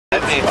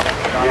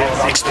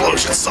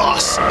Explosion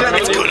sauce.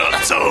 It's good on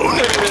its own.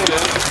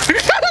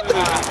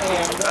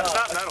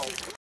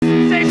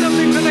 Say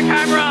something for the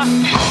camera.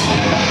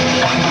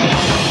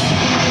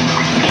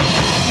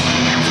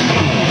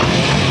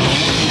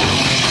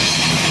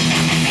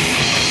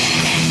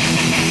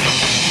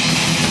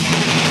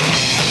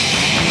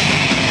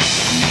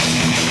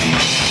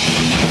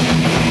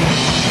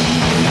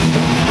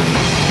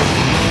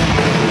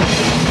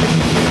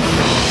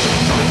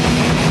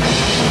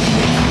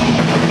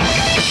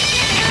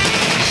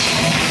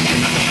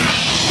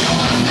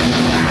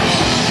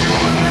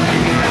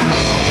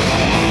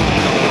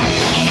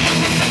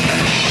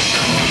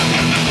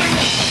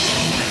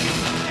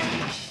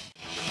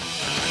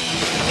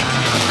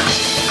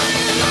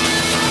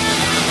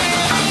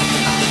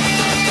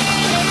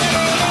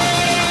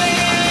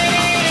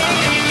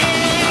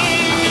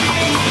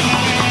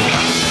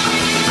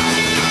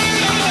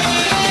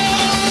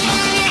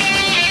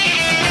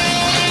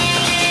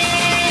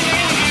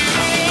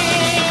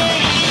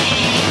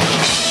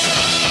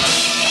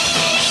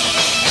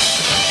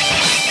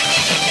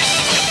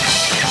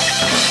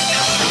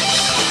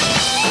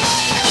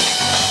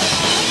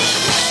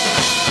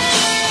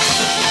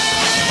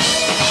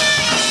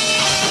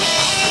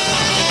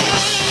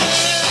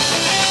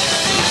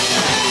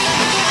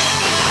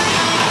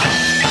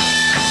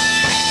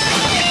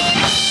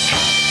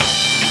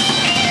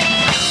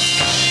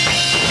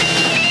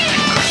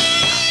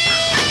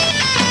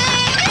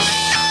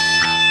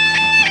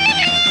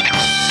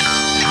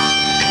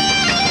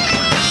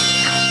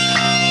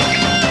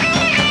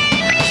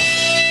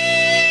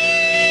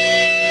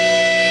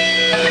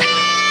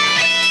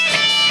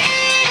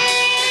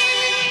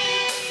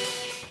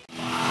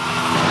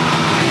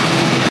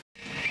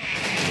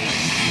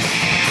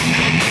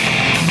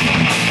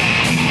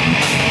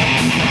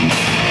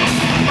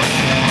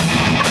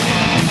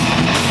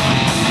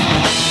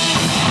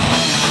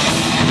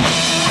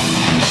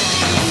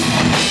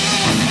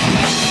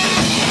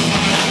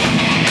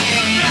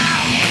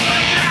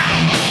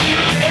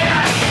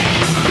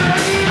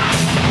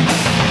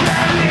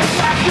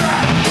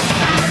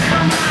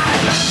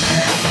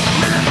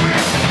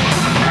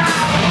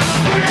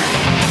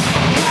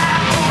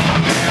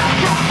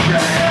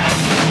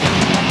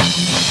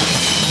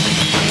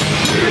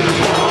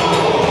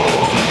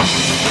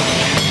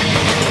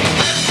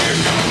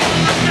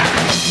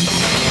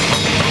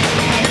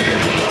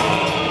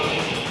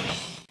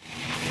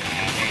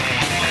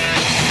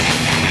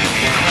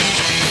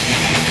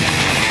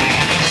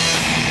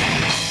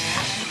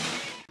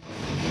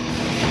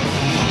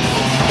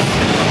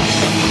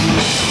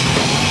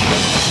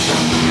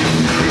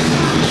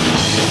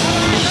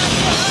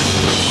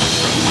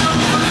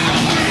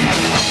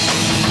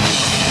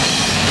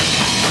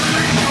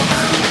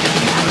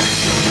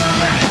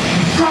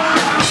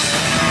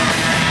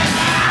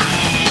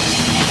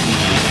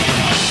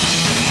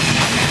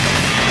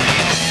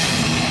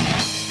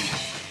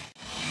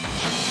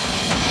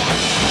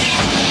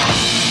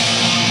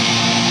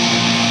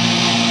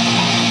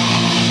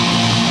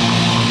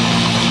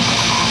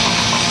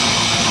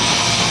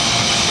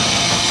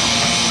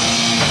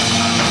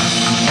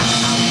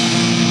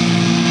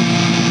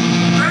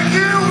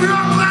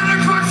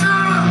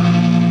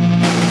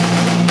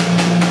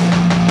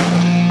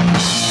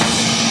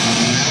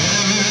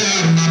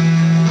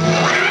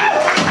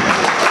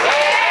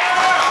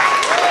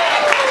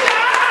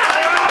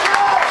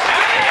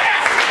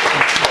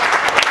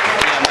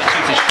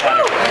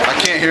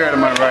 Here out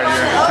of my right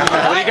ear.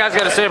 What do you guys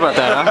got to say about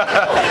that, huh?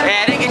 Hey,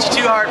 I didn't get you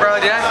too hard, bro,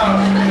 did I?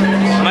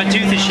 My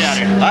tooth is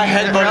shattered. I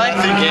headbutted that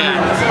thing. Yeah.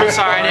 I'm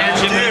sorry,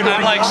 dude.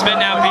 I'm like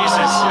spitting out pieces.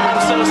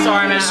 I'm so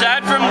sorry, man.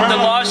 Aside from the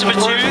loss of a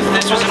tooth,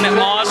 this was an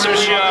awesome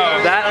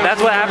show. That's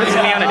what happens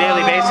to me on a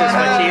daily basis.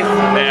 My teeth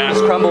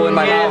just crumble in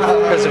my mouth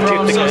because of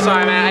tooth decay. I'm so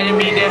sorry, man. I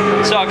didn't mean to.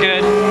 It's all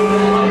good.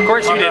 Of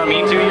course you didn't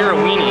mean to. You're a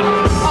weenie.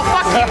 Oh,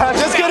 fuck you. I'm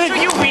just kidding. I'm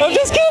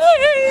just kidding.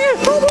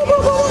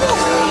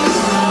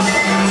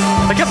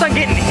 I kept on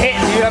getting hit,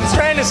 dude. I'm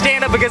trying to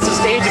stand up against the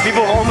stage and people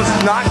almost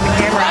knocked the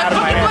camera out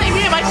of my hand.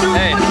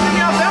 Hey,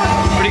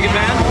 pretty good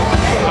band?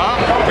 Huh?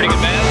 Pretty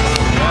good band?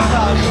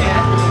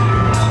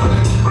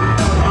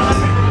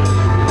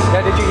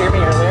 Yeah, did you hear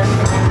me earlier?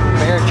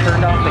 Mayor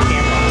turned off the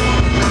camera.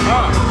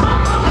 Huh.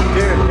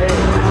 Dude,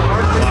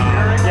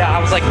 hey. Yeah, I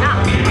was like,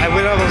 I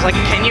was like,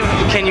 can you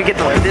get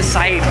this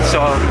side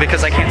so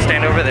because I can't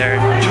stand over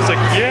there? She was like,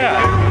 yeah.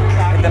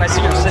 And then I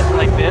see her sitting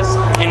like this,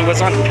 and it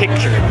was on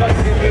picture. It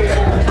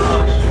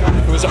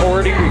was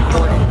already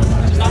recorded.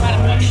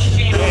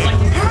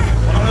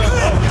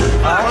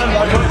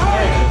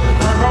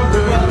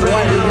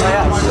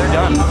 They're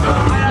done.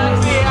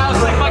 Yeah, I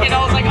was like, fucking,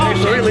 I was like, oh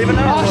shit. Are we leaving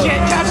now? Oh shit,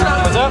 catch it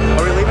up. What's up?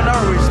 Are we leaving now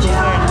or are we still staying?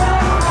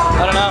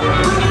 I don't know.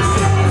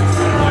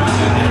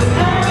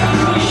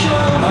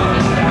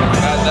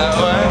 That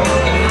way.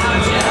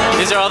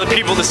 These are all the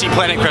people to see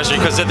Planet Crusher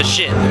because they're the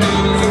shit.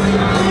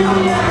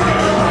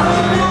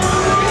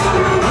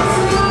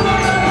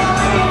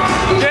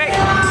 Jake,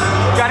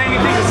 got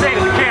anything to say to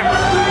the camera?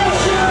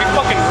 We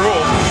fucking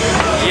rule.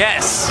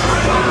 Yes.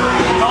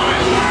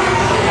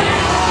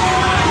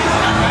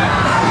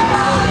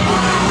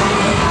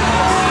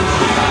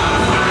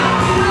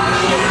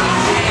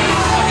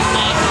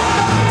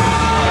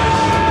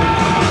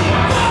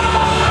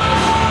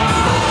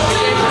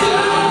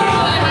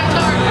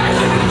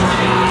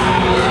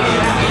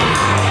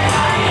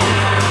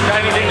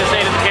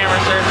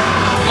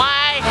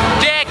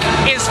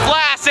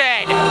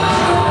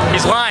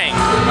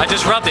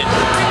 nothing.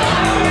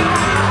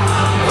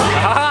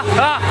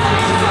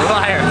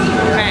 Liar.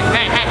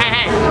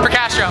 Hey. For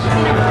Castro.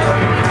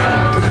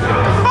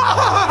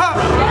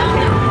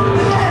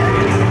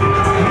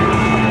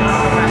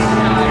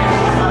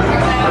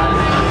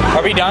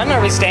 Are we done?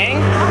 Are we staying?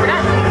 We're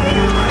done.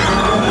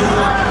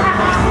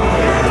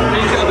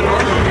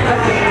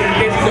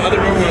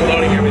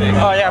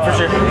 Oh yeah, for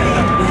sure.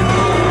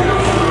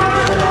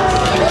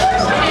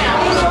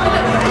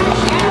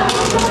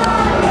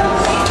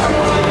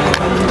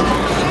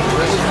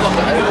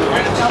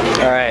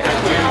 All right.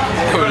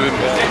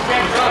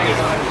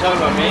 Talking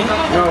about me?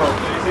 No.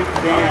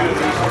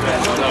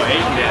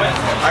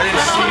 I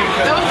didn't see you.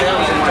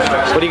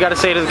 What do you got to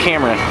say to the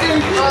camera?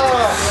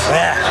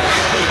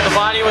 The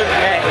body was,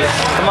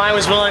 the mind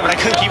was willing, but I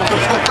couldn't keep it.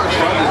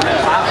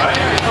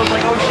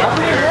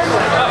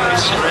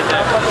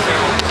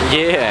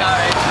 Yeah.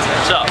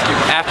 What's up?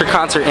 After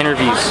concert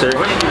interviews, sir. Yeah,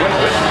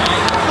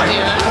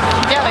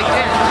 like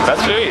that.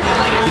 That's sweet.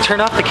 You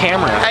turned off the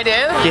camera. I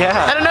did?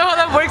 Yeah. I don't know how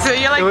that works.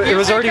 You're like, It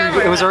was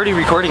already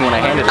recording when I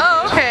handed it.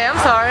 Oh, okay. I'm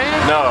sorry.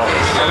 No.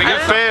 We can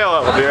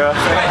fail, Elvira.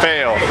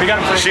 Fail.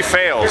 She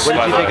fails. What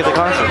did you think of the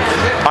concert?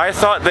 I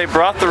thought they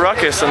brought the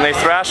ruckus and they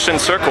thrashed in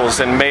circles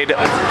and made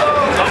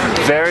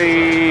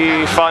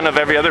very fun of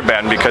every other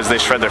band because they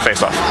shred their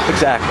face off.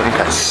 Exactly.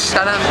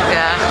 Shut up.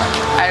 Yeah.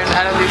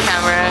 I don't do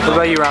camera. What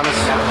about you, Ramos?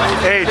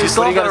 Hey, do you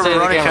still What do you have gotta say that to the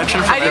running camera?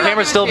 attention? I do The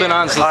camera's still been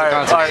on since the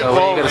concert, so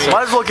what do you gotta say?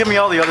 Might as well give me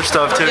all the other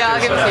stuff too. Yeah,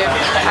 I'll give it to you.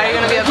 Are you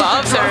gonna be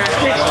above or?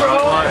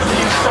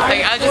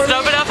 Like, I just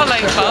throw it up on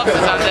like cup or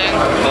something.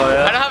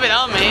 I don't have it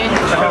on me.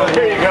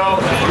 Here you go.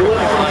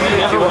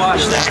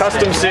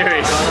 Custom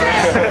series.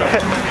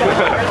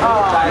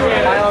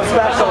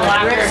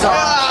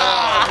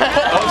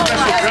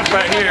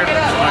 Right here.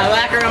 I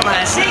lacquer on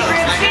my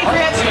secrets.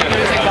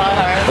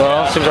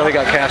 Well, seems like we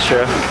got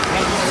Castro. All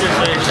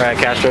right,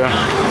 Castro.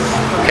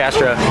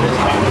 Castro,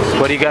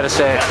 what do you got to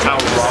say?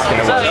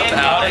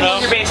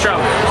 Your bass drum.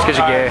 It's because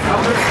you're gay.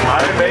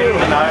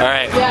 All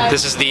right,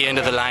 this is the end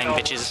of the line,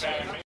 bitches.